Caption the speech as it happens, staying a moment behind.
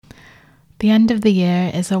The end of the year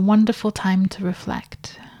is a wonderful time to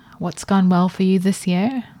reflect. What's gone well for you this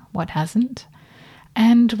year? What hasn't?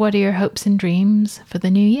 And what are your hopes and dreams for the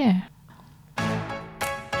new year?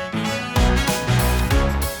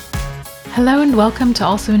 Hello and welcome to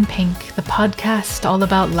Also in Pink, the podcast all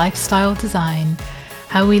about lifestyle design,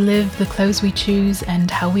 how we live, the clothes we choose, and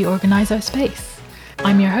how we organize our space.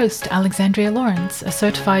 I'm your host, Alexandria Lawrence, a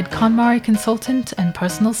certified KonMari consultant and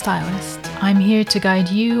personal stylist. I'm here to guide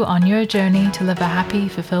you on your journey to live a happy,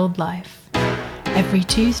 fulfilled life. Every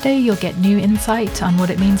Tuesday, you'll get new insight on what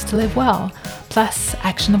it means to live well, plus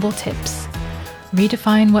actionable tips.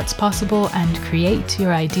 Redefine what's possible and create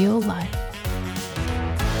your ideal life.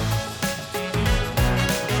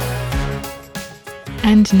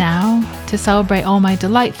 And now, to celebrate all my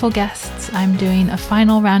delightful guests, I'm doing a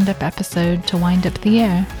final Roundup episode to wind up the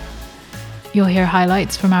year. You'll hear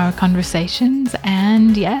highlights from our conversations,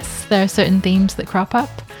 and yes, there are certain themes that crop up,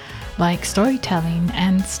 like storytelling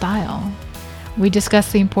and style. We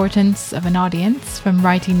discuss the importance of an audience, from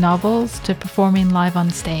writing novels to performing live on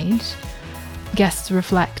stage. Guests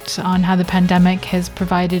reflect on how the pandemic has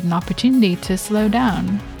provided an opportunity to slow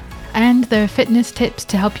down. And there are fitness tips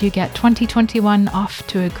to help you get 2021 off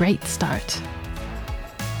to a great start.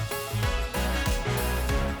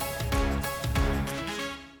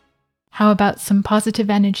 How about some positive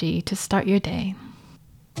energy to start your day?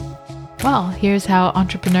 Well, here's how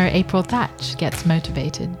entrepreneur April Thatch gets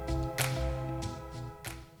motivated.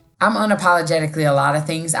 I'm unapologetically a lot of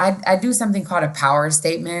things. I do something called a power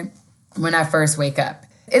statement when I first wake up.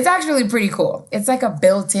 It's actually pretty cool. It's like a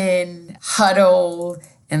built-in huddle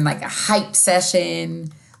and like a hype session,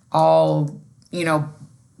 all,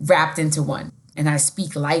 wrapped into one. And I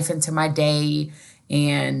speak life into my day,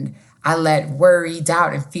 and I let worry,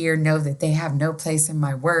 doubt, and fear know that they have no place in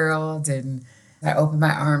my world. And I open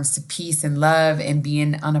my arms to peace and love and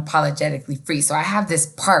being unapologetically free. So I have this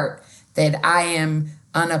part that I am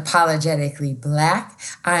unapologetically Black.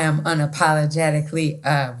 I am unapologetically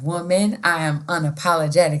a woman. I am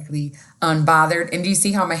unapologetically unbothered. And do you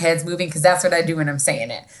see how my head's moving? Because that's what I do when I'm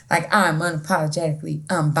saying it. Like, I'm unapologetically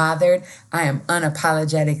unbothered. I am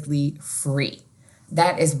unapologetically free.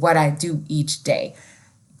 That is what I do each day.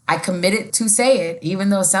 I committed to say it, even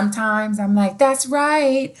though sometimes I'm like, that's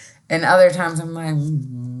right. And other times I'm like,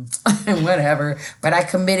 whatever. But I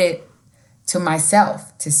committed to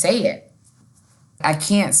myself to say it. I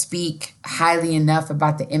can't speak highly enough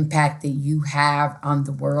about the impact that you have on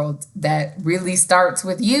the world that really starts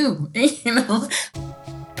with you,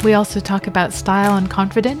 We also talk about style and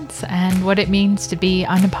confidence and what it means to be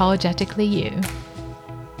unapologetically you.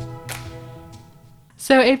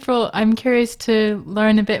 So April, I'm curious to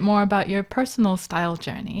learn a bit more about your personal style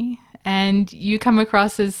journey. And you come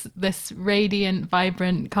across as this radiant,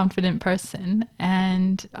 vibrant, confident person.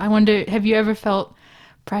 And I wonder, have you ever felt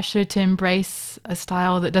pressure to embrace a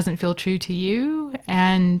style that doesn't feel true to you?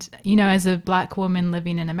 And, as a Black woman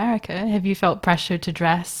living in America, have you felt pressure to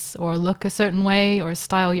dress or look a certain way or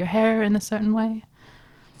style your hair in a certain way?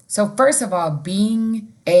 So first of all,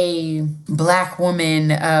 being a Black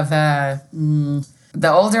woman of the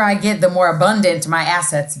older I get, the more abundant my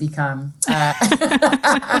assets become.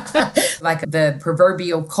 Like the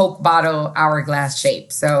proverbial Coke bottle hourglass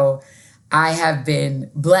shape. So I have been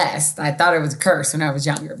blessed. I thought it was a curse when I was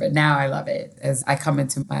younger, but now I love it as I come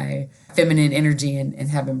into my feminine energy and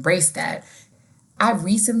have embraced that. I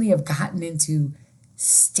recently have gotten into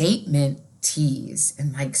statement tees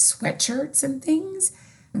and like sweatshirts and things.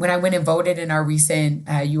 When I went and voted in our recent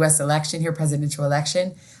U.S. election here, presidential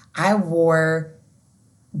election, I wore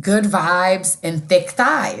good vibes and thick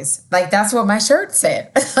thighs. Like, that's what my shirt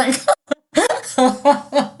said.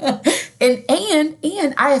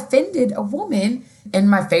 And I offended a woman in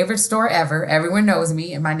my favorite store ever. Everyone knows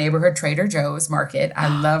me in my neighborhood, Trader Joe's Market. I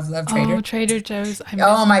love Trader. Oh, Trader Joe's.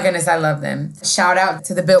 Oh my goodness, I love them. Shout out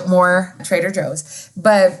to the Biltmore Trader Joe's.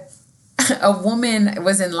 But a woman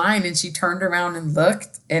was in line and she turned around and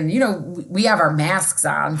looked, and we have our masks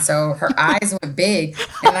on, so her eyes went big,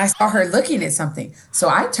 and I saw her looking at something. So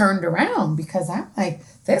I turned around because I'm like,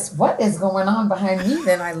 what is going on behind me?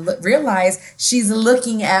 Then I realized she's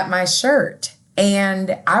looking at my shirt.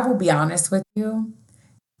 And I will be honest with you,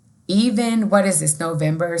 even, what is this,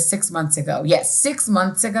 November, 6 months ago? Yes, 6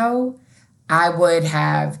 months ago, I would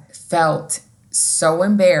have felt so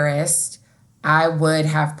embarrassed. I would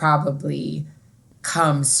have probably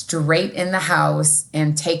come straight in the house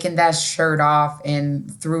and taken that shirt off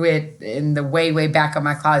and threw it in the way back of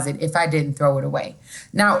my closet if I didn't throw it away.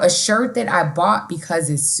 Now, a shirt that I bought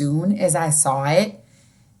because as soon as I saw it,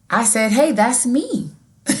 I said, hey, that's me.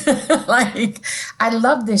 Like, I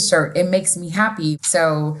love this shirt. It makes me happy.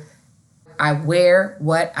 So I wear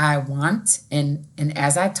what I want. And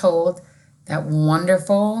as I told that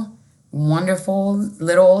wonderful, wonderful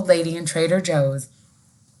little old lady in Trader Joe's,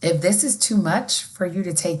 if this is too much for you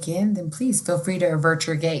to take in, then please feel free to avert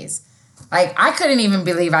your gaze. Like, I couldn't even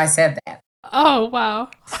believe I said that. Oh, wow.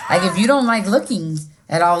 Like, if you don't like looking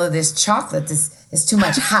at all of this chocolate, this is too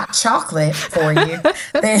much hot chocolate for you,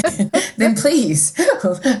 then please,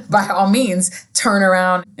 by all means, turn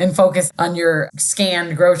around and focus on your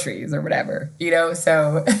scanned groceries or whatever,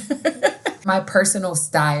 So my personal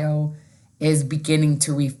style is beginning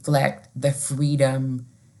to reflect the freedom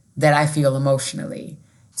that I feel emotionally.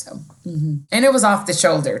 So, and it was off the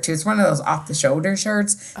shoulder too. It's one of those off the shoulder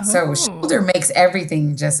shirts. Oh. So shoulder makes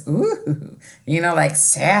everything just like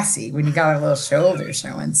sassy when you got a little shoulder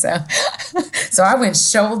showing. So I went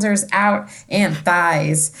shoulders out and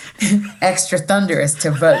thighs extra thunderous to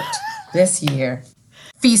vote this year.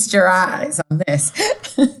 Feast your eyes on this.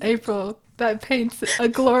 April, that paints a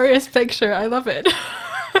glorious picture. I love it.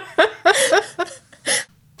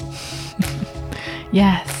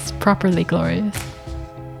 Yes, properly glorious.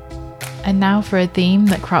 And now for a theme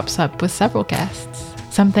that crops up with several guests,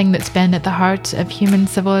 something that's been at the heart of human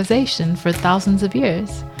civilization for thousands of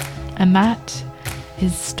years, and that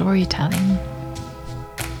is storytelling.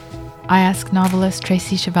 I ask novelist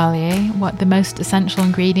Tracy Chevalier what the most essential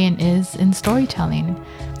ingredient is in storytelling.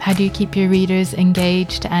 How do you keep your readers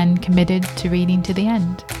engaged and committed to reading to the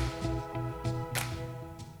end?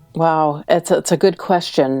 Wow, it's a good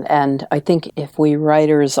question. And I think if we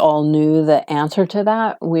writers all knew the answer to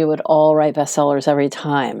that, we would all write bestsellers every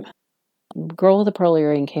time. Girl with the Pearl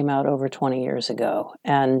Earring came out over 20 years ago.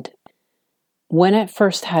 And when it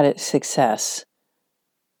first had its success,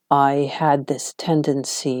 I had this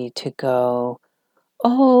tendency to go,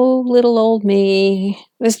 oh, little old me,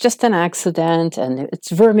 it was just an accident. And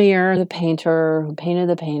it's Vermeer, the painter who painted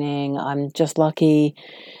the painting. I'm just lucky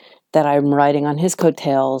that I'm riding on his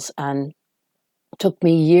coattails, and it took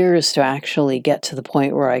me years to actually get to the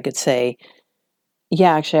point where I could say,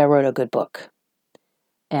 yeah, actually, I wrote a good book.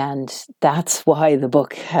 And that's why the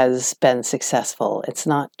book has been successful. It's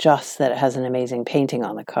not just that it has an amazing painting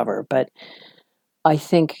on the cover, but I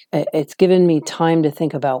think it's given me time to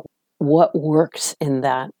think about what works in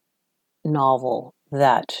that novel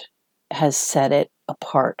that has set it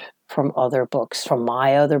apart from other books, from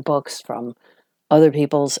my other books, from other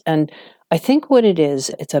people's. And I think what it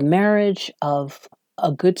is, it's a marriage of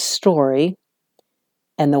a good story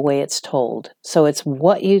and the way it's told. So it's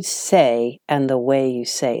what you say and the way you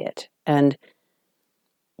say it. And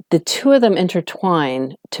the two of them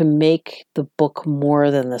intertwine to make the book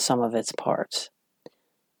more than the sum of its parts.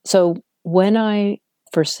 So when I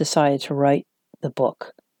first decided to write the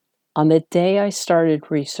book, on the day I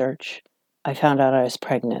started research, I found out I was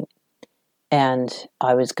pregnant. And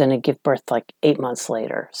I was going to give birth like 8 months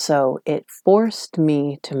later. So it forced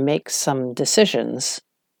me to make some decisions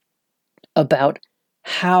about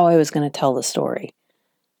how I was going to tell the story.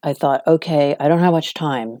 I thought, okay, I don't have much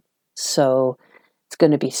time. So it's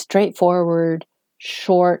going to be straightforward,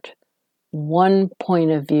 short, one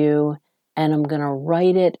point of view, and I'm going to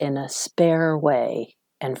write it in a spare way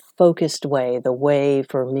and focused way, the way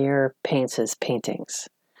Vermeer paints his paintings.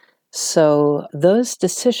 So those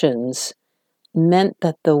decisions meant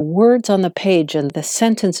that the words on the page and the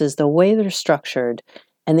sentences, the way they're structured,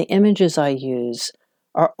 and the images I use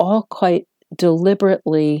are all quite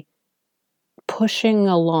deliberately pushing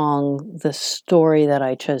along the story that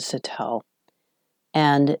I chose to tell.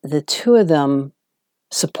 And the two of them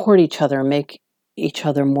support each other, make each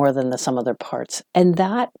other more than the sum of their parts. And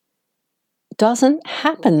that doesn't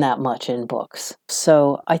happen that much in books.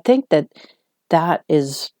 So I think that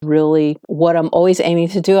is really what I'm always aiming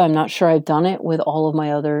to do. I'm not sure I've done it with all of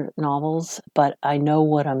my other novels, but I know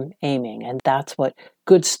what I'm aiming. And that's what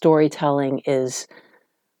good storytelling is,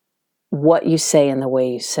 what you say and the way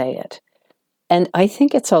you say it. And I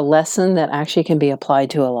think it's a lesson that actually can be applied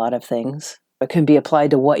to a lot of things. It can be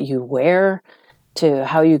applied to what you wear, to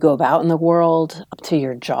how you go about in the world, to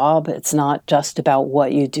your job. It's not just about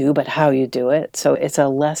what you do, but how you do it. So it's a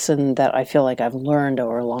lesson that I feel like I've learned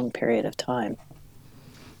over a long period of time.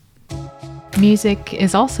 Music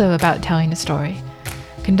is also about telling a story.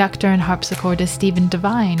 Conductor and harpsichordist Stephen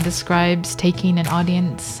Devine describes taking an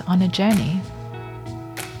audience on a journey.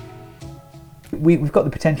 We've got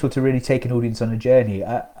the potential to really take an audience on a journey,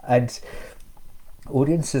 and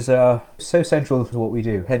Audiences are so central to what we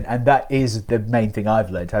do, and that is the main thing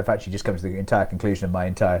I've learned. I've actually just come to the entire conclusion of my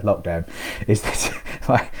entire lockdown is that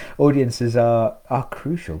my audiences are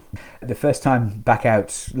crucial. The first time back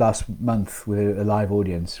out last month with a live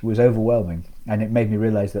audience was overwhelming, and it made me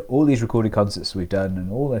realise that all these recorded concerts we've done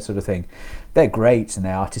and all that sort of thing, they're great and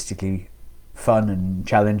they're artistically fun and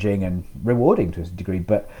challenging and rewarding to a degree,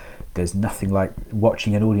 but there's nothing like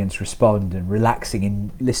watching an audience respond and relaxing in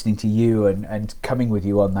listening to you and coming with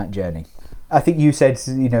you on that journey. I think you said,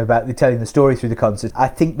 about telling the story through the concert. I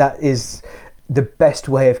think that is the best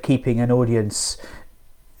way of keeping an audience,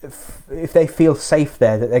 if they feel safe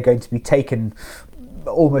there, that they're going to be taken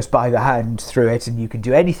almost by the hand through it, and you can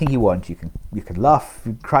do anything you want. You can laugh,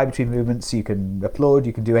 cry between movements, you can applaud,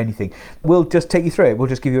 you can do anything. We'll just take you through it. We'll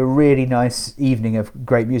just give you a really nice evening of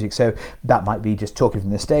great music. So that might be just talking from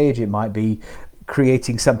the stage, it might be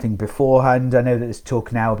creating something beforehand. I know that there's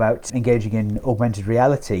talk now about engaging in augmented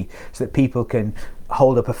reality so that people can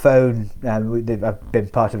hold up a phone. I've been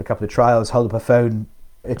part of a couple of trials, hold up a phone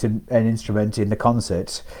at an instrument in the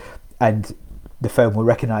concert, and the phone will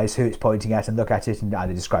recognise who it's pointing at and look at it and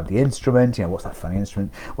either describe the instrument, what's that funny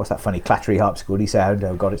instrument, what's that funny clattery harpsichordy sound,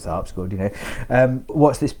 oh god, it's the harpsichord,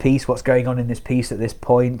 what's this piece, what's going on in this piece at this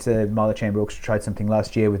point. Mahler Chamber Orchestra tried something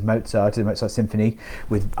last year with Mozart, the Mozart Symphony,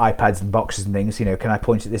 with iPads and boxes and things, can I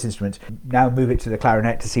point at this instrument, now move it to the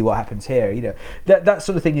clarinet to see what happens here, that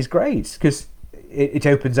sort of thing is great, because it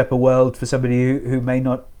opens up a world for somebody who may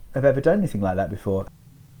not have ever done anything like that before.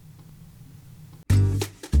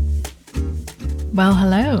 Well,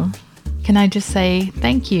 hello. Can I just say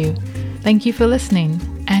thank you? Thank you for listening.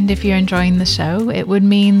 And if you're enjoying the show, it would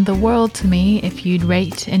mean the world to me if you'd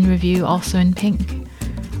rate and review Also in Pink.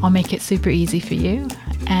 I'll make it super easy for you,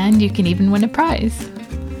 and you can even win a prize.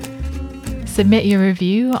 Submit your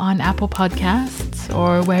review on Apple Podcasts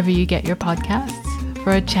or wherever you get your podcasts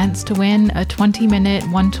for a chance to win a 20-minute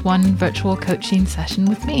one-to-one virtual coaching session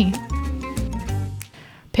with me.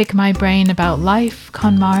 Pick my brain about life,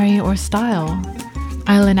 KonMari, or style.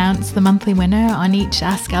 I'll announce the monthly winner on each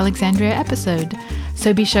Ask Alexandria episode,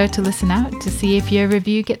 so be sure to listen out to see if your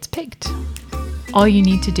review gets picked. All you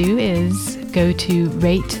need to do is go to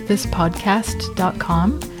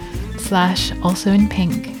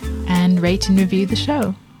ratethispodcast.com/alsoinpink and rate and review the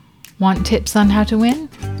show. Want tips on how to win?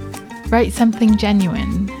 Write something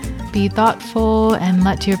genuine. Be thoughtful and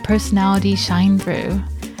let your personality shine through.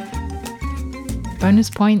 Bonus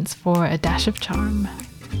points for a dash of charm.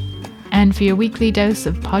 And for your weekly dose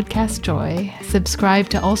of podcast joy, subscribe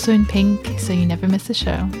to Also in Pink so you never miss a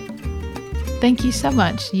show. Thank you so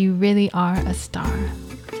much. You really are a star.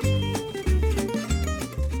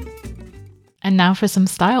 And now for some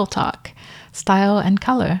style talk. Style and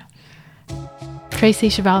color. Tracy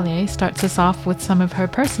Chevalier starts us off with some of her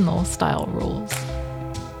personal style rules.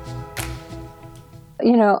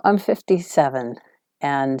 I'm 57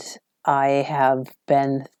 and I have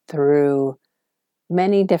been through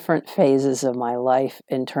many different phases of my life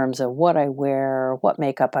in terms of what I wear, what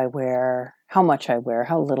makeup I wear, how much I wear,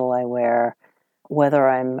 how little I wear, whether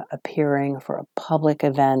I'm appearing for a public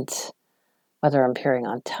event, whether I'm appearing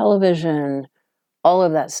on television, all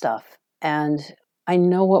of that stuff. And I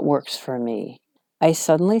know what works for me. I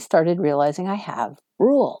suddenly started realizing I have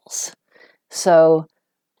rules. So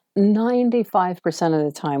 95% of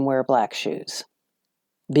the time wear black shoes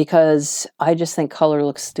because I just think color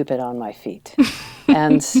looks stupid on my feet.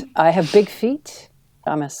 And I have big feet.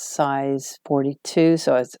 I'm a size 42,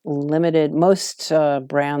 so it's limited. Most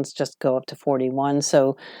brands just go up to 41.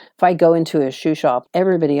 So if I go into a shoe shop,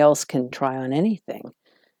 everybody else can try on anything.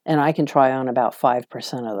 And I can try on about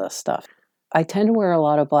 5% of the stuff. I tend to wear a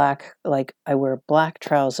lot of black, like I wear black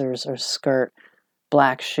trousers or skirt,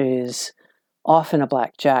 black shoes, often a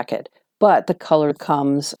black jacket. But the color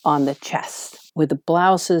comes on the chest with the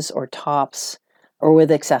blouses or tops or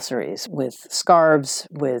with accessories, with scarves,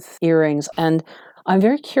 with earrings. And I'm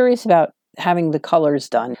very curious about having the colors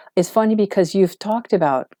done. It's funny because you've talked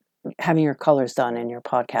about having your colors done in your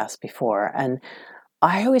podcast before. And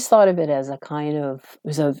I always thought of it as a kind of,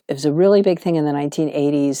 it was a really big thing in the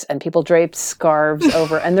 1980s, and people draped scarves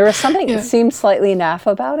over, and there was something that seemed slightly naff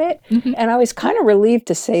about it. Mm-hmm. And I was kind of relieved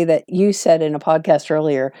to say that you said in a podcast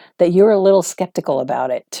earlier that you were a little skeptical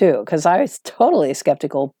about it too, because I was totally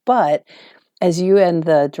skeptical. But as you and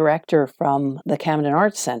the director from the Camden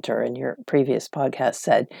Arts Center in your previous podcast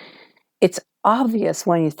said, it's obvious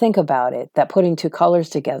when you think about it that putting two colors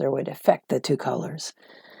together would affect the two colors.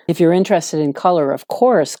 If you're interested in color, of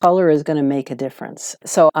course, color is going to make a difference.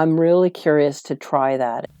 So I'm really curious to try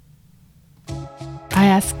that. I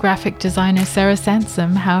asked graphic designer Sarah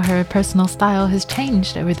Sansom how her personal style has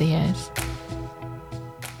changed over the years.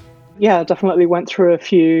 Yeah, definitely went through a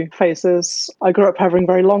few phases. I grew up having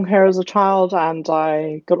very long hair as a child, and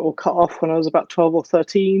I got it all cut off when I was about 12 or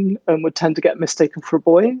 13 and would tend to get mistaken for a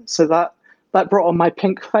boy. So that brought on my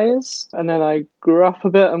pink phase. And then I grew up a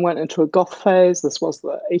bit and went into a goth phase. This was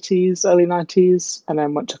the 80s, early 90s. And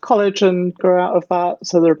then went to college and grew out of that.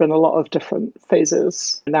 So there have been a lot of different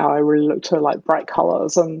phases. Now I really look to like bright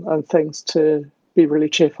colors and things to be really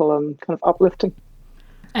cheerful and kind of uplifting.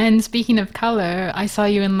 And speaking of color, I saw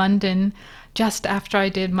you in London just after I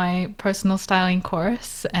did my personal styling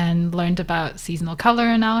course and learned about seasonal color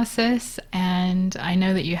analysis. And I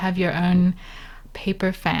know that you have your own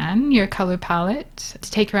paper fan, your color palette, to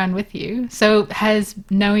take around with you. So has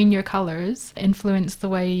knowing your colors influenced the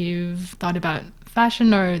way you've thought about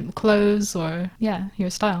fashion or clothes or, yeah, your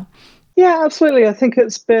style? Yeah, absolutely. I think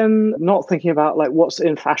it's been not thinking about like what's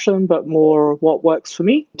in fashion, but more what works for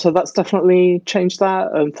me. So that's definitely changed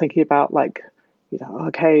that, and thinking about like,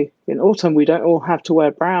 okay, in autumn we don't all have to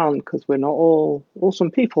wear brown because we're not all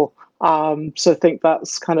awesome people. So I think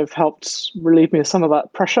that's kind of helped relieve me of some of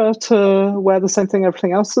that pressure to wear the same thing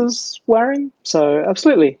everything else is wearing. So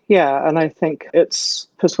absolutely, yeah. And I think it's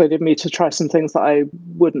persuaded me to try some things that I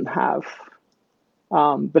wouldn't have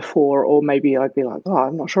before, or maybe I'd be like, oh,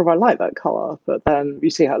 I'm not sure if I like that color, but then you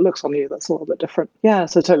see how it looks on you, that's a little bit different. Yeah,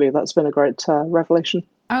 so totally, that's been a great revelation.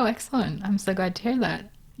 Oh, excellent. I'm so glad to hear that.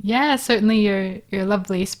 Yeah, certainly your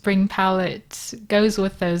lovely spring palette goes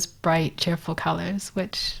with those bright, cheerful colors,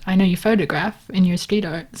 which I know you photograph in your street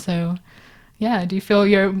art. So, yeah, do you feel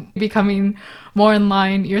you're becoming more in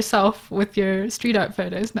line yourself with your street art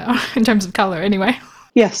photos now, in terms of color, anyway?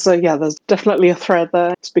 Yes, so yeah, there's definitely a thread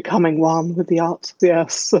there. It's becoming one with the art.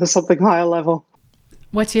 Yes, so something higher level.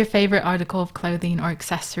 What's your favorite article of clothing or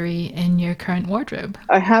accessory in your current wardrobe?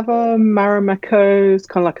 I have a Marimekko, it's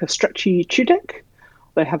kind of like a stretchy tunic.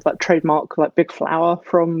 They have that trademark, like big flower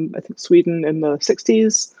from, I think, Sweden in the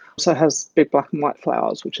 60s. So it has big black and white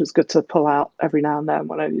flowers, which is good to pull out every now and then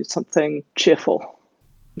when I need something cheerful.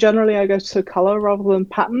 Generally, I go to color rather than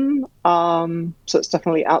pattern. So it's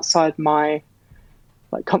definitely outside my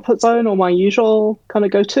like comfort zone or my usual kind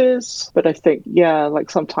of go-tos. But I think, yeah, like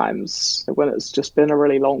sometimes when it's just been a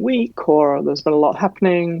really long week or there's been a lot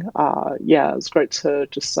happening, yeah, it's great to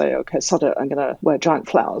just say, okay, sod it, I'm going to wear giant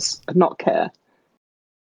flowers and not care.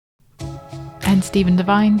 And Stephen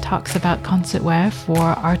Devine talks about concert wear for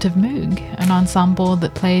Art of Moog, an ensemble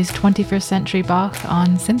that plays 21st century Bach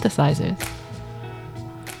on synthesizers.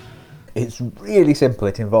 It's really simple.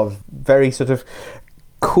 It involves very sort of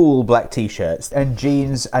cool black t-shirts and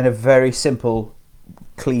jeans and a very simple,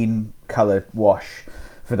 clean coloured wash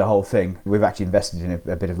for the whole thing. We've actually invested in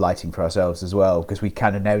a bit of lighting for ourselves as well, because we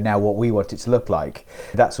kind of know now what we want it to look like.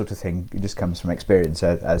 That sort of thing just comes from experience,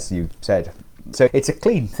 as you said. So it's a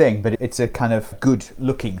clean thing, but it's a kind of good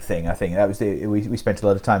looking thing, I think. That was we spent a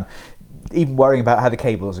lot of time even worrying about how the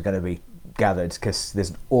cables are going to be gathered, because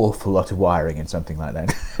there's an awful lot of wiring in something like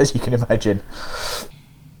that, as you can imagine.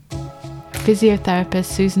 Physiotherapist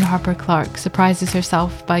Susan Harper Clark surprises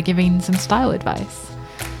herself by giving some style advice.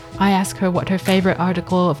 I ask her what her favourite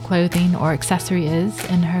article of clothing or accessory is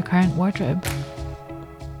in her current wardrobe.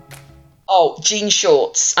 Oh, jean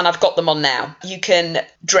shorts, and I've got them on now. You can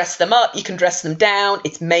dress them up, you can dress them down.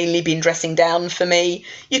 It's mainly been dressing down for me.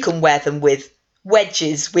 You can wear them with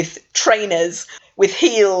wedges, with trainers, with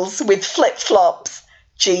heels, with flip-flops.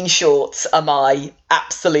 Jean shorts are my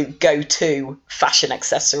absolute go-to fashion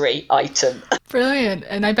accessory item. Brilliant.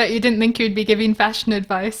 And I bet you didn't think you'd be giving fashion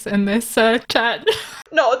advice in this chat.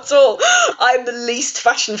 Not at all. I'm the least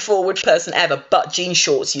fashion-forward person ever, but jean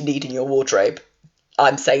shorts you need in your wardrobe.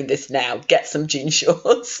 I'm saying this now. Get some jean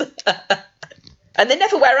shorts. And they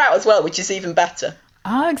never wear out as well, which is even better.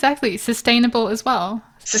 Ah, exactly. Sustainable as well.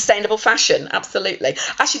 Sustainable fashion, absolutely.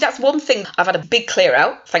 Actually, that's one thing. I've had a big clear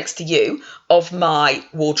out, thanks to you, of my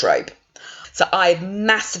wardrobe. So I've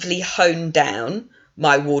massively honed down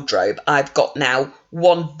my wardrobe. I've got now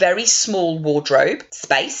one very small wardrobe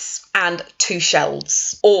space and 2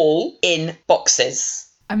 shelves, all in boxes.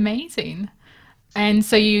 Amazing. And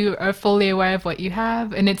so you are fully aware of what you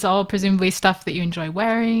have, and it's all presumably stuff that you enjoy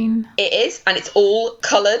wearing. It is, and it's all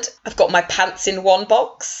coloured. I've got my pants in one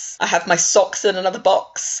box. I have my socks in another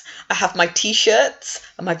box. I have my t-shirts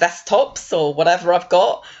and my vest tops or whatever I've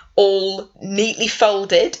got, all neatly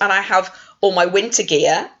folded. And I have all my winter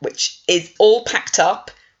gear, which is all packed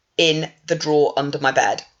up in the drawer under my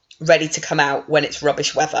bed, ready to come out when it's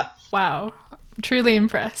rubbish weather. Wow. I'm truly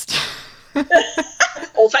impressed.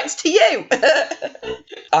 All thanks to you.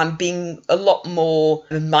 I'm being a lot more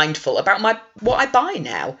mindful about what I buy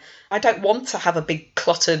now. I don't want to have a big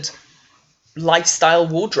cluttered lifestyle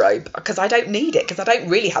wardrobe because I don't need it, because I don't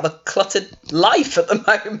really have a cluttered life at the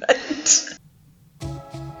moment.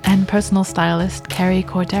 And personal stylist Carrie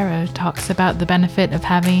Cordero talks about the benefit of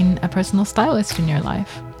having a personal stylist in your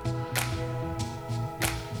life.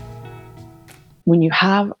 When you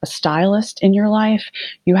have a stylist in your life,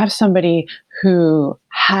 you have somebody who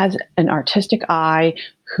has an artistic eye,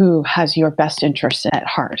 who has your best interests at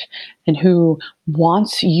heart, and who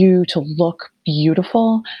wants you to look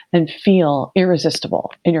beautiful and feel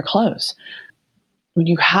irresistible in your clothes. When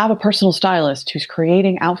you have a personal stylist who's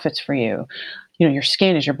creating outfits for you, your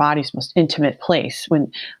skin is your body's most intimate place.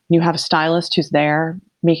 When you have a stylist who's there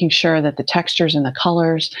making sure that the textures and the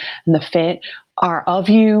colors and the fit are of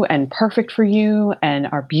you and perfect for you and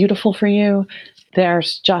are beautiful for you,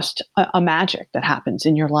 there's just a magic that happens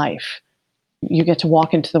in your life. You get to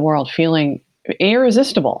walk into the world feeling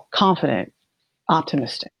irresistible, confident,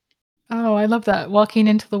 optimistic. Oh, I love that. Walking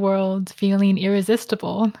into the world feeling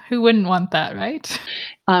irresistible. Who wouldn't want that, right?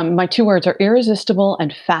 My 2 words are irresistible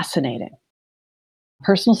and fascinating.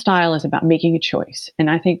 Personal style is about making a choice. And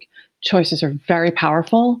I think choices are very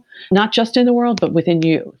powerful, not just in the world, but within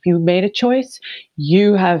you. If you made a choice,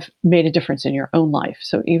 you have made a difference in your own life.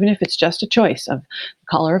 So even if it's just a choice of the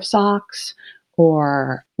color of socks,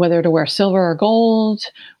 or whether to wear silver or gold,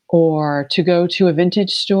 or to go to a vintage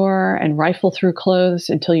store and rifle through clothes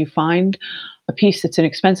until you find a piece that's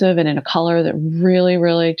inexpensive and in a color that really,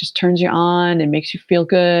 really just turns you on and makes you feel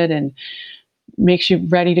good and makes you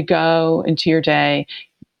ready to go into your day,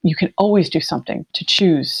 you can always do something to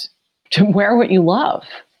choose to wear what you love.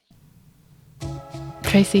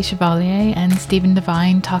 Tracy Chevalier and Stephen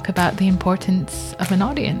Devine talk about the importance of an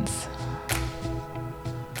audience.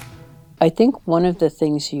 I think one of the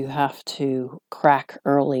things you have to crack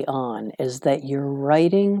early on is that you're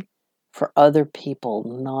writing for other people,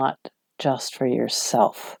 not just for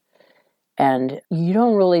yourself. And you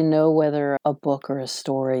don't really know whether a book or a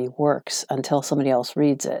story works until somebody else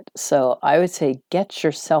reads it. So I would say get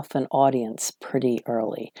yourself an audience pretty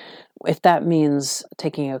early. If that means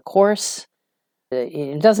taking a course,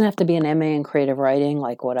 it doesn't have to be an MA in creative writing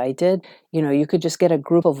like what I did. You could just get a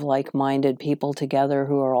group of like-minded people together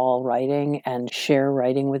who are all writing and share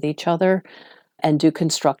writing with each other and do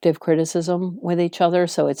constructive criticism with each other.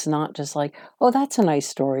 So it's not just like, oh, that's a nice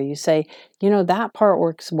story. You say, that part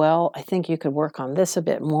works well. I think you could work on this a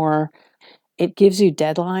bit more. It gives you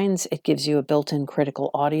deadlines. It gives you a built-in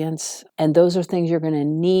critical audience. And those are things you're going to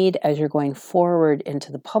need as you're going forward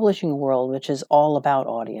into the publishing world, which is all about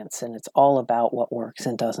audience. And it's all about what works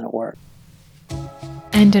and doesn't work.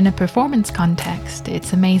 And in a performance context,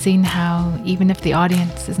 it's amazing how even if the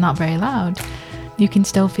audience is not very loud, you can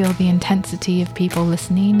still feel the intensity of people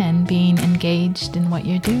listening and being engaged in what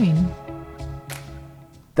you're doing.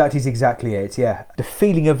 That is exactly it, yeah. The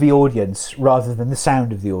feeling of the audience rather than the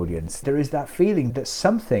sound of the audience. There is that feeling that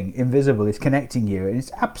something invisible is connecting you, and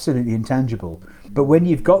it's absolutely intangible. But when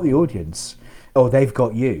you've got the audience, or they've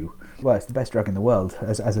got you, well, it's the best drug in the world,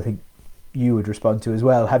 as I think you would respond to as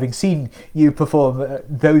well. Having seen you perform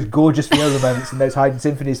those gorgeous viola moments in those Haydn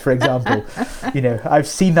symphonies, for example, I've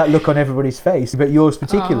seen that look on everybody's face, but yours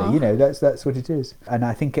particularly, that's what it is. And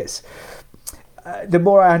I think it's, the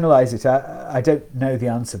more I analyse it, I don't know the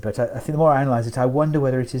answer, but I think the more I analyse it, I wonder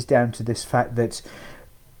whether it is down to this fact that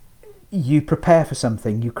you prepare for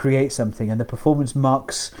something, you create something, and the performance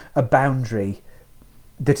marks a boundary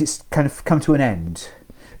that it's kind of come to an end,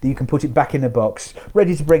 that you can put it back in the box,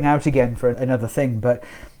 ready to bring out again for another thing. But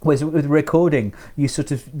with recording, you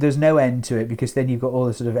there's no end to it, because then you've got all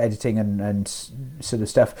the sort of editing and sort of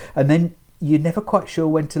stuff, and then you're never quite sure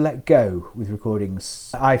when to let go with recordings.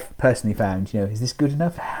 I've personally found, is this good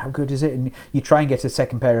enough? How good is it? And you try and get a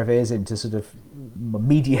second pair of ears in to sort of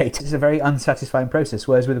mediate. It's a very unsatisfying process,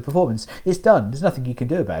 whereas with a performance, it's done. There's nothing you can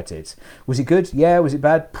do about it. Was it good? Yeah. Was it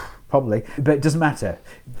bad? Probably. But it doesn't matter.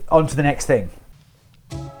 On to the next thing.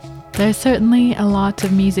 There's certainly a lot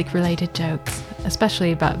of music-related jokes,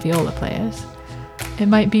 especially about viola players. It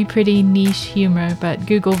might be pretty niche humour, but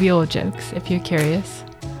Google viola jokes if you're curious.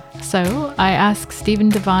 So I asked Stephen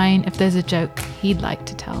Devine if there's a joke he'd like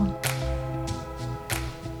to tell.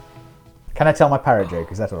 Can I tell my parrot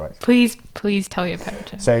joke? Is that all right? Please tell your parrot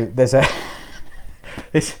joke. So there's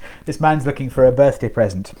this man's looking for a birthday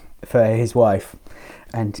present for his wife,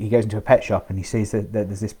 and he goes into a pet shop and he sees that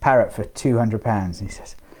there's this parrot for £200, and he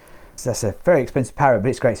says, that's a very expensive parrot, but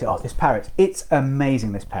it's great. So, this parrot, it's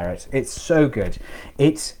amazing, this parrot. It's so good.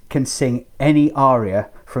 It can sing any aria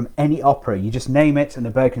from any opera. You just name it and the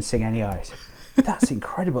bird can sing any aria. That's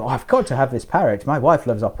incredible. Oh, I've got to have this parrot. My wife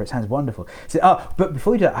loves opera. It sounds wonderful. He said, oh, but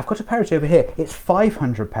before you do that, I've got a parrot over here. It's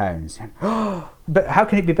 £500. Oh, but how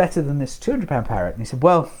can it be better than this £200 parrot? And he said,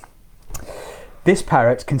 well, this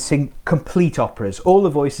parrot can sing complete operas, all the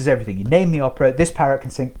voices, everything. You name the opera, this parrot can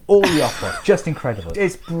sing all the opera. Just incredible.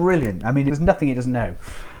 It's brilliant. I mean, there's nothing it doesn't know.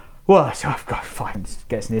 Well, so I've got fine.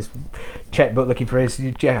 Gets in his checkbook looking for his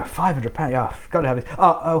 £500. Yeah, I've got to have it.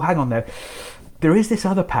 Oh, hang on though. There is this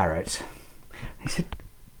other parrot. He said,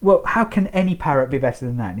 well, how can any parrot be better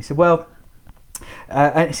than that? And he said, well,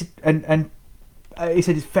 he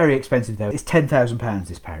said it's very expensive though. It's £10,000.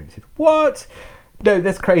 This parrot. He said, what? No,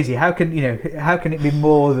 that's crazy. How can it be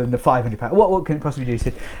more than the £500? What can it possibly do? He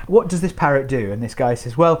said, what does this parrot do? And this guy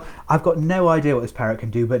says, well, I've got no idea what this parrot can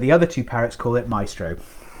do, but the other two parrots call it Maestro.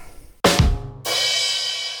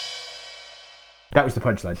 That was the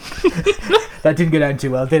punchline. That didn't go down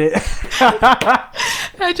too well, did it?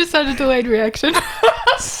 I just had a delayed reaction.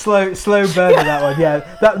 slow burn of that one. Yeah,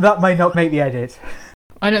 that may not make the edit.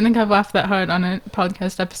 I don't think I've laughed that hard on a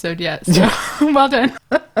podcast episode yet, so well done.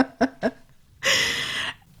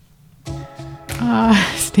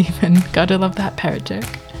 Stephen, gotta love that parrot joke.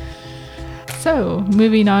 So,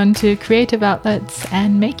 moving on to creative outlets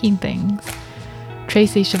and making things.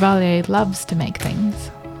 Tracy Chevalier loves to make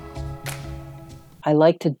things. I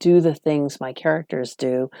like to do the things my characters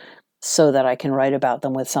do so that I can write about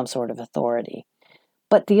them with some sort of authority.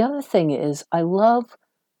 But the other thing is I love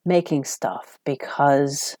making stuff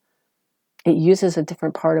because it uses a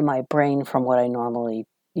different part of my brain from what I normally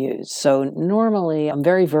use. So normally I'm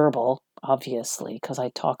very verbal, obviously, because I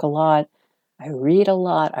talk a lot, I read a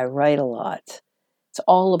lot, I write a lot. It's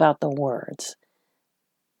all about the words.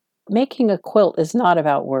 Making a quilt is not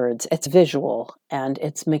about words. It's visual and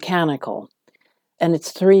it's mechanical. And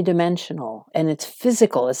it's three-dimensional, and it's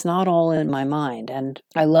physical. It's not all in my mind, and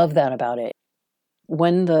I love that about it.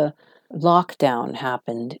 When the lockdown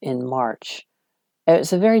happened in March, it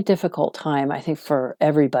was a very difficult time, I think, for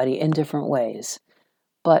everybody in different ways.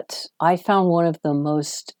 But I found one of the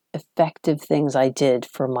most effective things I did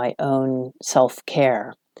for my own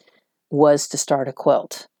self-care was to start a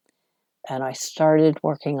quilt. And I started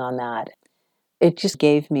working on that. It just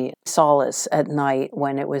gave me solace at night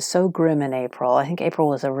when it was so grim in April. I think April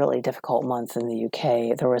was a really difficult month in the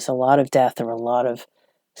UK. There was a lot of death. There were a lot of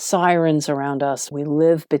sirens around us. We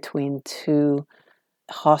live between two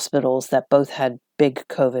hospitals that both had big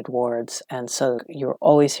COVID wards. And so you're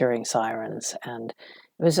always hearing sirens. And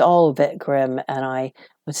it was all a bit grim. And I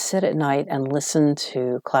would sit at night and listen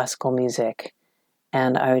to classical music.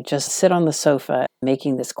 And I would just sit on the sofa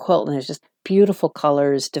making this quilt. And it was just beautiful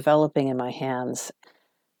colors developing in my hands.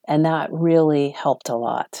 And that really helped a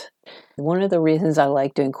lot. One of the reasons I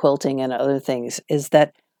like doing quilting and other things is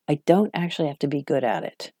that I don't actually have to be good at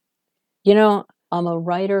it. You know, I'm a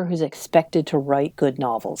writer who's expected to write good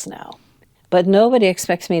novels now. But nobody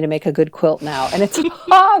expects me to make a good quilt now. And it's,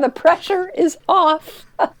 the pressure is off.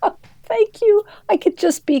 Thank you. I could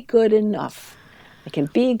just be good enough. I can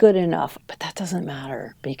be good enough, but that doesn't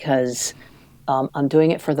matter because I'm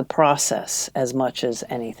doing it for the process as much as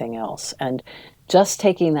anything else. And just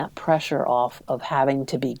taking that pressure off of having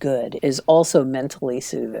to be good is also mentally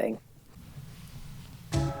soothing.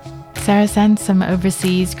 Sarah Sansom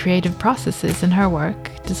oversees creative processes in her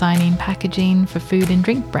work, designing packaging for food and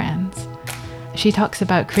drink brands. She talks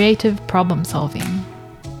about creative problem solving.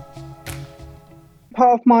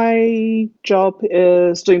 Part of my job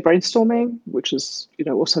is doing brainstorming, which is,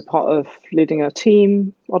 also part of leading a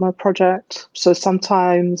team on a project. So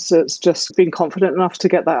sometimes it's just being confident enough to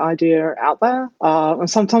get that idea out there. And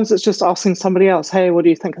sometimes it's just asking somebody else, hey, what do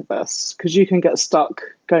you think of this? Because you can get stuck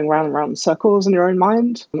going round and round in circles in your own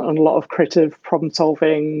mind. And a lot of creative problem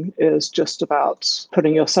solving is just about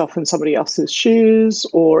putting yourself in somebody else's shoes,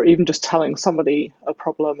 or even just telling somebody a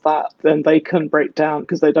problem that then they can break down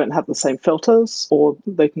because they don't have the same filters, or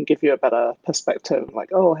they can give you a better perspective, like,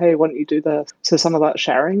 oh, hey, why don't you do this? So some of that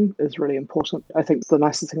sharing is really important. I think the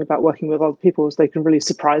nicest thing about working with other people is they can really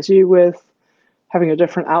surprise you with having a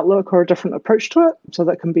different outlook or a different approach to it. So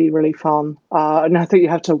that can be really fun. And I think you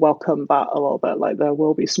have to welcome that a little bit. Like there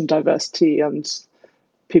will be some diversity and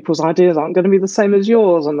people's ideas aren't going to be the same as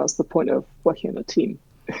yours. And that's the point of working in a team.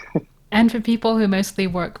 And for people who mostly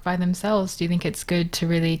work by themselves, do you think it's good to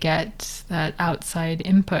really get that outside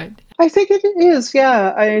input? I think it is,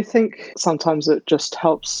 yeah. I think sometimes it just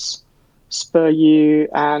helps spur you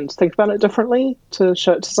and think about it differently to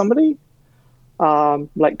show it to somebody.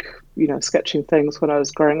 Sketching things when I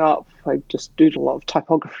was growing up, I just did a lot of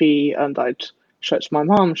typography and I'd show it to my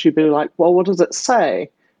mom. She'd be like, well, what does it say?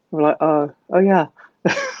 I'm like, oh yeah.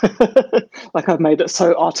 Like I've made it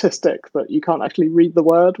so artistic that you can't actually read the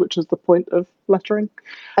word, which is the point of lettering.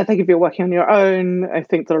 I think if you're working on your own, I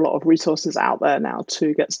think there are a lot of resources out there now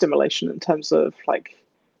to get stimulation in terms of like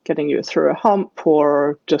getting you through a hump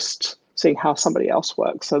or just seeing how somebody else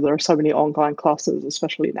works. So there are so many online classes,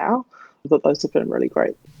 especially now, that those have been really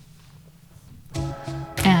great.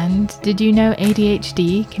 And did you know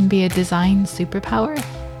ADHD can be a design superpower?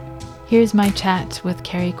 Here's my chat with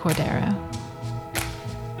Carrie Cordero.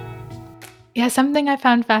 Yeah, something I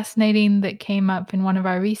found fascinating that came up in one of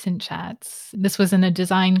our recent chats. This was in a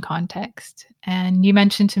design context. And you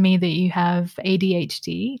mentioned to me that you have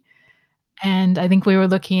ADHD. And I think we were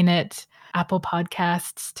looking at Apple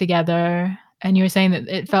Podcasts together. And you were saying that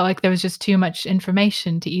it felt like there was just too much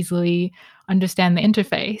information to easily understand the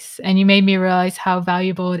interface. And you made me realize how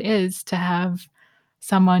valuable it is to have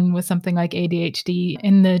someone with something like ADHD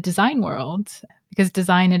in the design world, because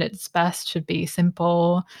design at its best should be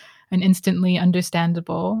simple and instantly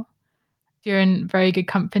understandable. You're in very good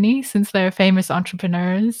company since there are famous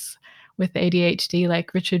entrepreneurs with ADHD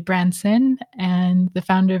like Richard Branson and the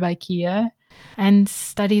founder of IKEA. And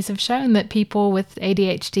studies have shown that people with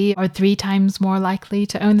ADHD are 3 times more likely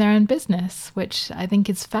to own their own business, which I think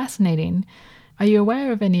is fascinating. Are you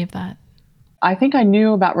aware of any of that? I think I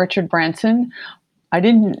knew about Richard Branson. I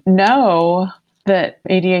didn't know that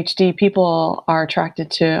ADHD people are attracted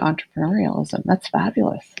to entrepreneurialism. That's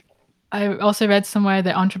fabulous. I also read somewhere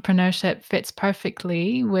that entrepreneurship fits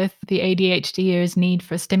perfectly with the ADHDers' need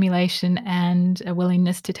for stimulation and a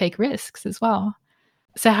willingness to take risks as well.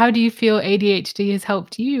 So how do you feel ADHD has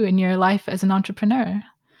helped you in your life as an entrepreneur?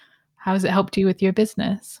 How has it helped you with your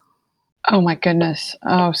business? Oh my goodness.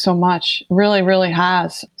 Oh, so much. Really, really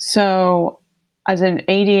has. So as an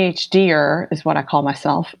ADHDer is what I call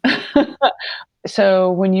myself. So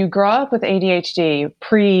when you grow up with ADHD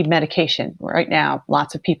pre-medication, right now,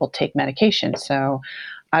 lots of people take medication. So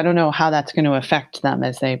I don't know how that's going to affect them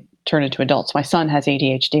as they turn into adults. My son has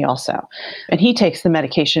ADHD also, and he takes the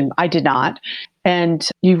medication. I did not. And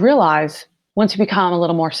you realize once you become a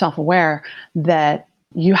little more self-aware that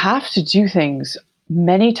you have to do things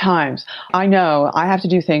many times. I know I have to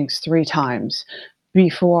do things 3 times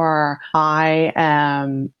before I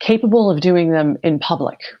am capable of doing them in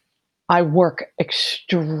public. I work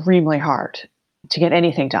extremely hard to get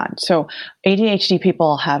anything done. So ADHD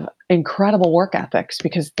people have incredible work ethics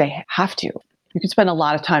because they have to. You can spend a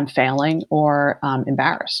lot of time failing or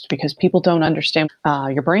embarrassed because people don't understand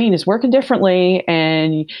your brain is working differently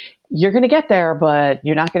and you're going to get there, but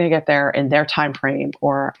you're not going to get there in their time frame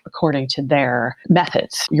or according to their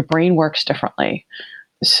methods. Your brain works differently.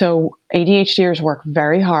 So ADHDers work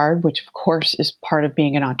very hard, which of course is part of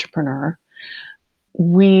being an entrepreneur.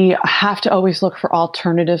 We have to always look for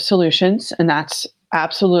alternative solutions, and that's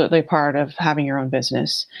absolutely part of having your own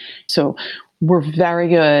business. So we're very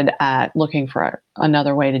good at looking for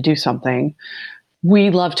another way to do something. We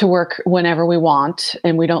love to work whenever we want,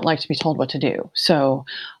 and we don't like to be told what to do. So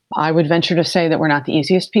I would venture to say that we're not the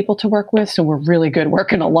easiest people to work with, so we're really good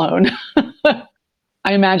working alone.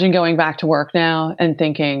 I imagine going back to work now and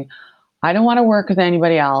thinking, I don't want to work with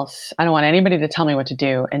anybody else. I don't want anybody to tell me what to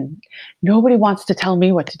do. And nobody wants to tell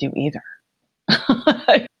me what to do either.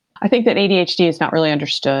 I think that ADHD is not really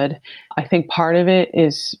understood. I think part of it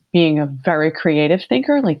is being a very creative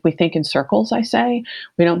thinker. Like we think in circles, I say.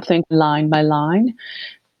 We don't think line by line.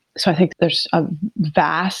 So I think there's a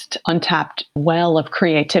vast, untapped well of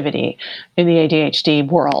creativity in the ADHD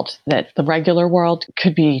world that the regular world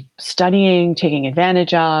could be studying, taking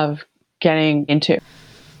advantage of, getting into.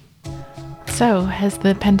 So, has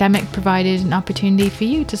the pandemic provided an opportunity for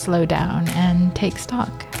you to slow down and take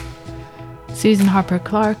stock? Susan Harper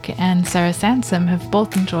Clark and Sarah Sansom have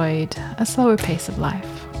both enjoyed a slower pace of life.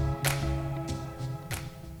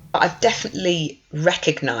 I've definitely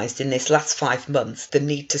recognised in this last 5 months the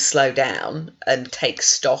need to slow down and take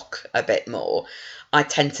stock a bit more. I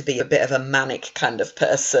tend to be a bit of a manic kind of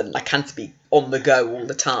person. I tend to be on the go all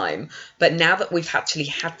the time. But now that we've actually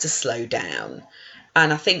had to slow down,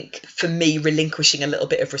 and I think for me, relinquishing a little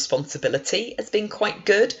bit of responsibility has been quite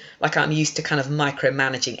good. Like I'm used to kind of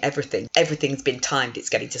micromanaging everything. Everything's been timed. It's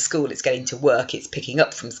getting to school, it's getting to work, it's picking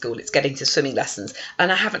up from school, it's getting to swimming lessons. And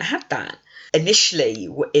I haven't had that. Initially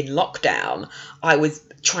in lockdown, I was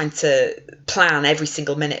trying to plan every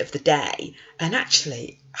single minute of the day. And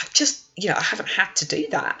actually, I haven't had to do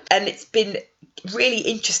that. And it's been really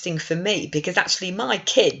interesting for me because actually my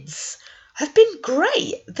kids have been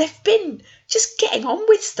great. They've been just getting on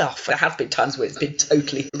with stuff. There have been times where it's been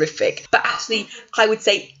totally horrific. But actually, I would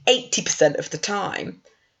say 80% of the time,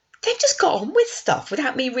 they've just got on with stuff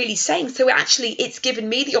without me really saying. So actually, it's given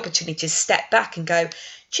me the opportunity to step back and go,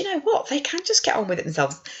 do you know what? They can just get on with it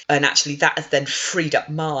themselves. And actually, that has then freed up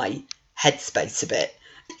my headspace a bit.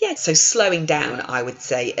 Yeah, so slowing down, I would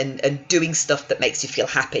say, and doing stuff that makes you feel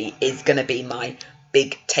happy is going to be my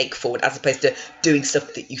big take forward, as opposed to doing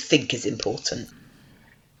stuff that you think is important.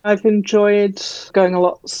 I've enjoyed going a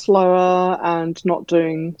lot slower and not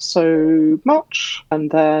doing so much. And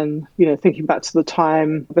then, thinking back to the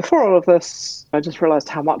time before all of this, I just realized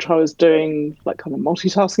how much I was doing, like kind of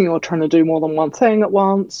multitasking or trying to do more than one thing at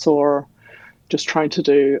once, or just trying to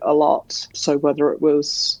do a lot. So whether it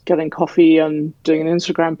was getting coffee and doing an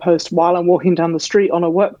Instagram post while I'm walking down the street on a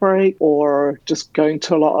work break, or just going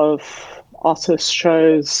to a lot of artist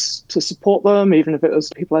shows to support them, even if it was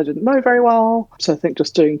people I didn't know very well. So I think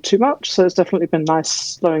just doing too much. So it's definitely been nice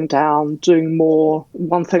slowing down, doing more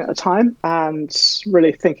one thing at a time, and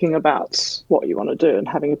really thinking about what you want to do and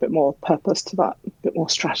having a bit more purpose to that, a bit more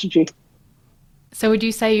strategy. So would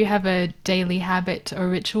you say you have a daily habit or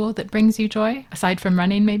ritual that brings you joy, aside from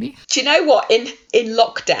running maybe? Do you know what? In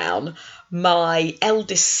lockdown, my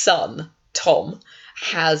eldest son, Tom,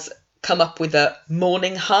 has come up with a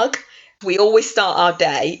morning hug. We always start our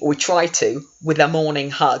day, or we try to, with a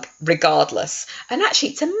morning hug, regardless. And actually,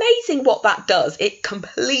 it's amazing what that does. It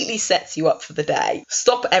completely sets you up for the day.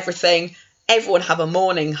 Stop everything, everyone have a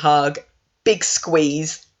morning hug, big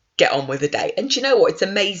squeeze, get on with the day. And do you know what? It's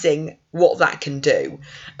amazing what that can do.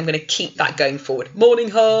 I'm going to keep that going forward. Morning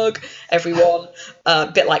hug, everyone.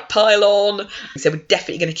 A bit like pile-on. So we're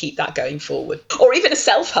definitely going to keep that going forward. Or even a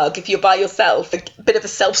self-hug if you're by yourself. A bit of a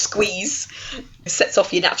self-squeeze. It sets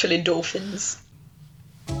off your natural endorphins.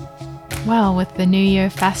 Well, with the new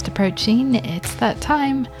year fast approaching, it's that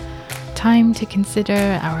time. Time to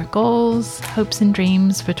consider our goals, hopes and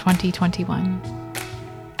dreams for 2021.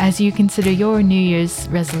 As you consider your New Year's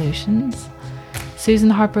resolutions, Susan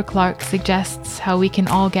Harper Clarke suggests how we can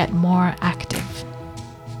all get more active.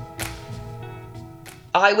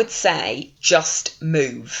 I would say just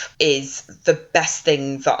move is the best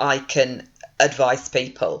thing that I can advise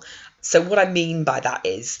people. So what I mean by that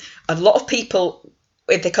is a lot of people,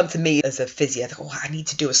 if they come to me as a physio, they go, I need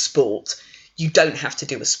to do a sport. You don't have to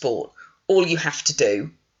do a sport. All you have to do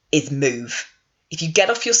is move. If you get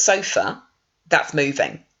off your sofa, that's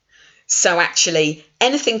moving. So actually,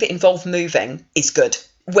 anything that involves moving is good.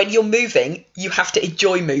 When you're moving, you have to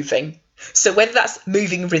enjoy moving. So whether that's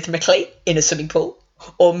moving rhythmically in a swimming pool,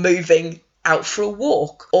 or moving out for a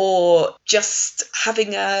walk, or just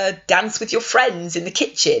having a dance with your friends in the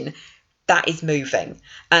kitchen, that is moving.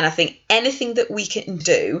 And I think anything that we can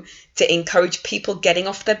do to encourage people getting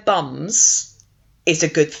off their bums is a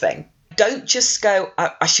good thing. Don't just go,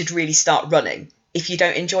 I should really start running. If you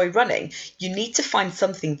don't enjoy running, you need to find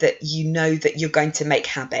something that you know that you're going to make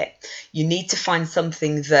habit. You need to find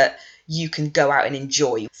something that you can go out and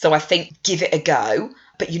enjoy. So I think give it a go,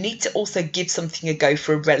 but you need to also give something a go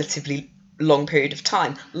for a relatively long period of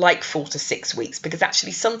time, like 4 to 6 weeks, because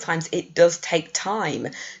actually sometimes it does take time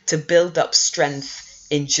to build up strength,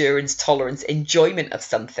 endurance, tolerance, enjoyment of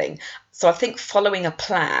something. So I think following a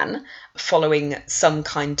plan, following some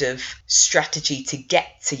kind of strategy to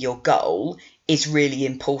get to your goal is really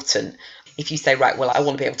important. If you say, right, well, I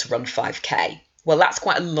want to be able to run 5K, well, that's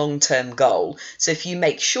quite a long-term goal. So if you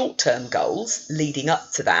make short-term goals leading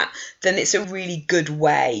up to that, then it's a really good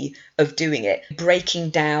way of doing it.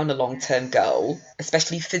 Breaking down a long-term goal,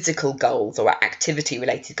 especially physical goals or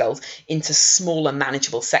activity-related goals, into smaller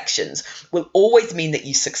manageable sections will always mean that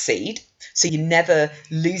you succeed. So you never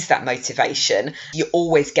lose that motivation. You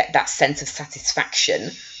always get that sense of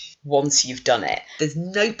satisfaction once you've done it. There's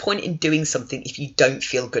no point in doing something if you don't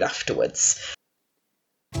feel good afterwards.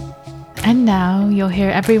 And now you'll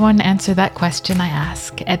hear everyone answer that question I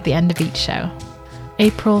ask at the end of each show.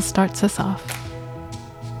 April starts us off.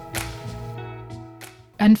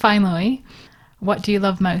 And finally, what do you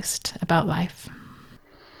love most about life?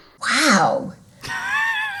 Wow.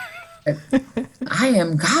 I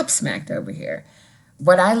am gobsmacked over here.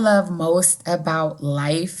 What I love most about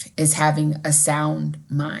life is having a sound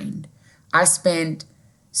mind. I spent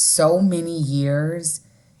so many years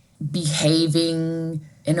behaving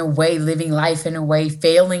in a way, living life in a way,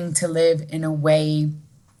 failing to live in a way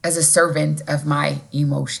as a servant of my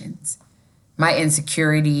emotions, my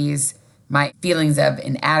insecurities, my feelings of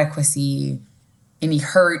inadequacy, any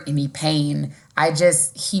hurt, any pain. I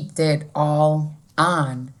just heaped it all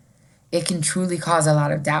on. It can truly cause a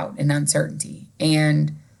lot of doubt and uncertainty.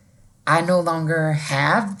 And I no longer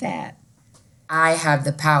have that. I have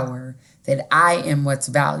the power that I am what's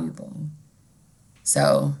valuable.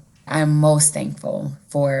 So I'm most thankful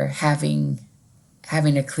for having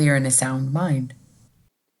having a clear and a sound mind.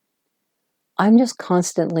 I'm just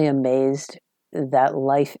constantly amazed that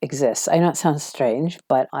life exists. I know it sounds strange,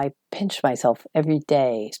 but I pinch myself every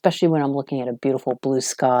day, especially when I'm looking at a beautiful blue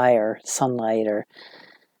sky or sunlight or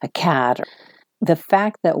a cat. The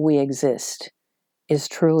fact that we exist is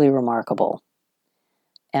truly remarkable.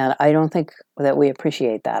 And I don't think that we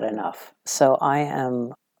appreciate that enough. So I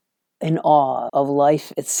am in awe of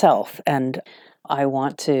life itself, and I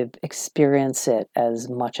want to experience it as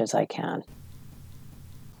much as I can.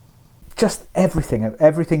 Just everything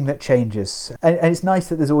that changes. And it's nice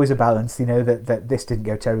that there's always a balance, that this didn't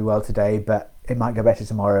go terribly well today, but it might go better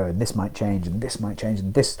tomorrow, and this might change, and this might change,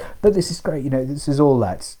 and this. But this is great, this is all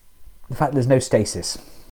that. The fact there's no stasis.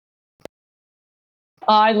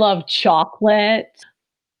 I love chocolate.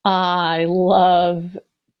 I love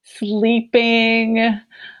sleeping.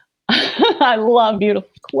 I love beautiful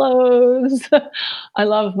clothes. I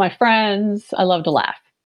love my friends. I love to laugh.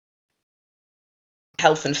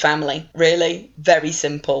 Health and family, really. Very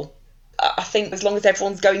simple. I think as long as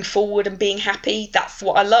everyone's going forward and being happy, that's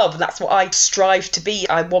what I love. That's what I strive to be.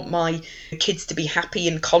 I want my kids to be happy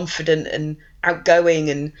and confident and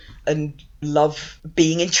outgoing and love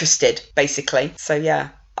being interested, basically. So yeah,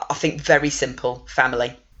 I think very simple,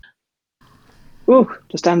 family. Ooh,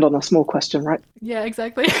 just end on a small question, right? Yeah,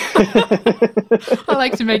 exactly. I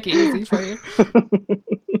like to make it easy for you.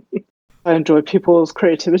 I enjoy people's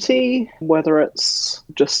creativity, whether it's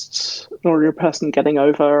just an ordinary person getting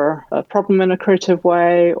over a problem in a creative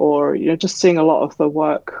way, or just seeing a lot of the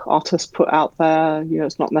work artists put out there.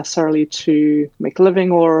 It's not necessarily to make a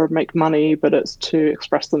living or make money, but it's to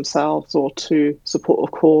express themselves or to support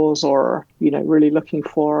a cause, or really looking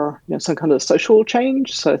for some kind of social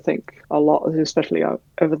change. So I think a lot, especially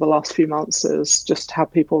over the last few months, is just how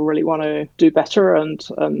people really want to do better and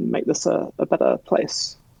make this a better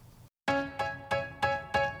place.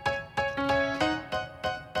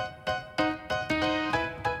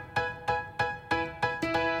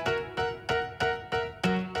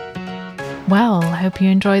 Well, I hope you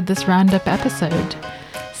enjoyed this Roundup episode.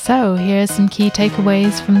 So, here's some key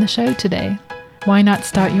takeaways from the show today. Why not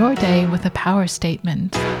start your day with a power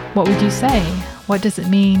statement? What would you say? What does it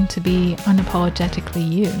mean to be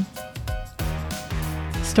unapologetically you?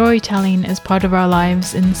 Storytelling is part of our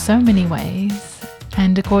lives in so many ways,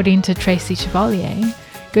 and according to Tracy Chevalier,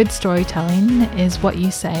 good storytelling is what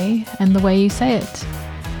you say and the way you say it.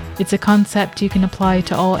 It's a concept you can apply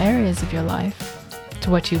to all areas of your life,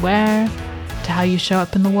 to what you wear, to how you show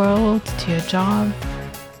up in the world, to your job.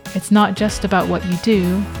 It's not just about what you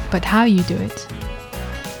do, but how you do it.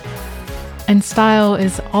 And style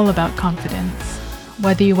is all about confidence.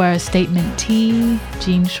 Whether you wear a statement tee,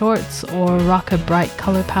 jean shorts, or rock a bright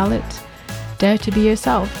color palette, dare to be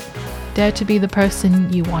yourself. Dare to be the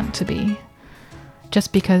person you want to be.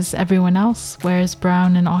 Just because everyone else wears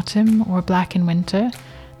brown in autumn or black in winter,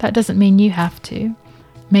 that doesn't mean you have to.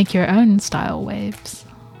 Make your own style waves.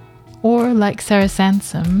 Or, like Sarah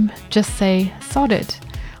Sansom, just say, sod it,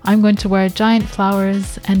 I'm going to wear giant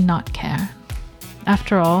flowers and not care.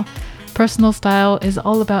 After all, personal style is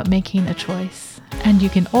all about making a choice, and you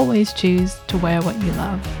can always choose to wear what you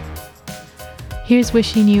love. Here's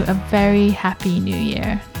wishing you a very happy new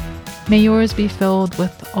year. May yours be filled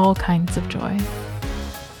with all kinds of joy.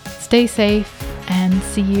 Stay safe, and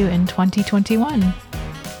see you in 2021.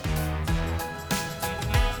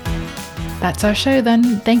 That's our show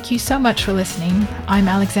then. Thank you so much for listening. I'm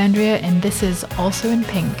Alexandria, and this is Also in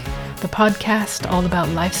Pink, the podcast all about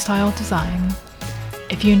lifestyle design.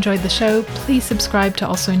 If you enjoyed the show, please subscribe to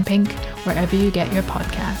Also in Pink wherever you get your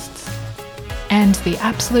podcasts. And the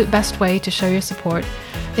absolute best way to show your support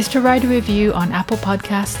is to write a review on Apple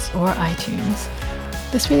Podcasts or iTunes.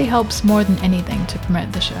 This really helps more than anything to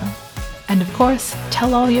promote the show. And of course,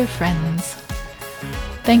 tell all your friends.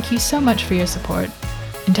 Thank you so much for your support.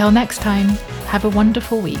 Until next time, have a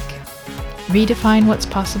wonderful week. Redefine what's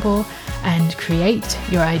possible and create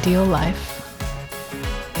your ideal life.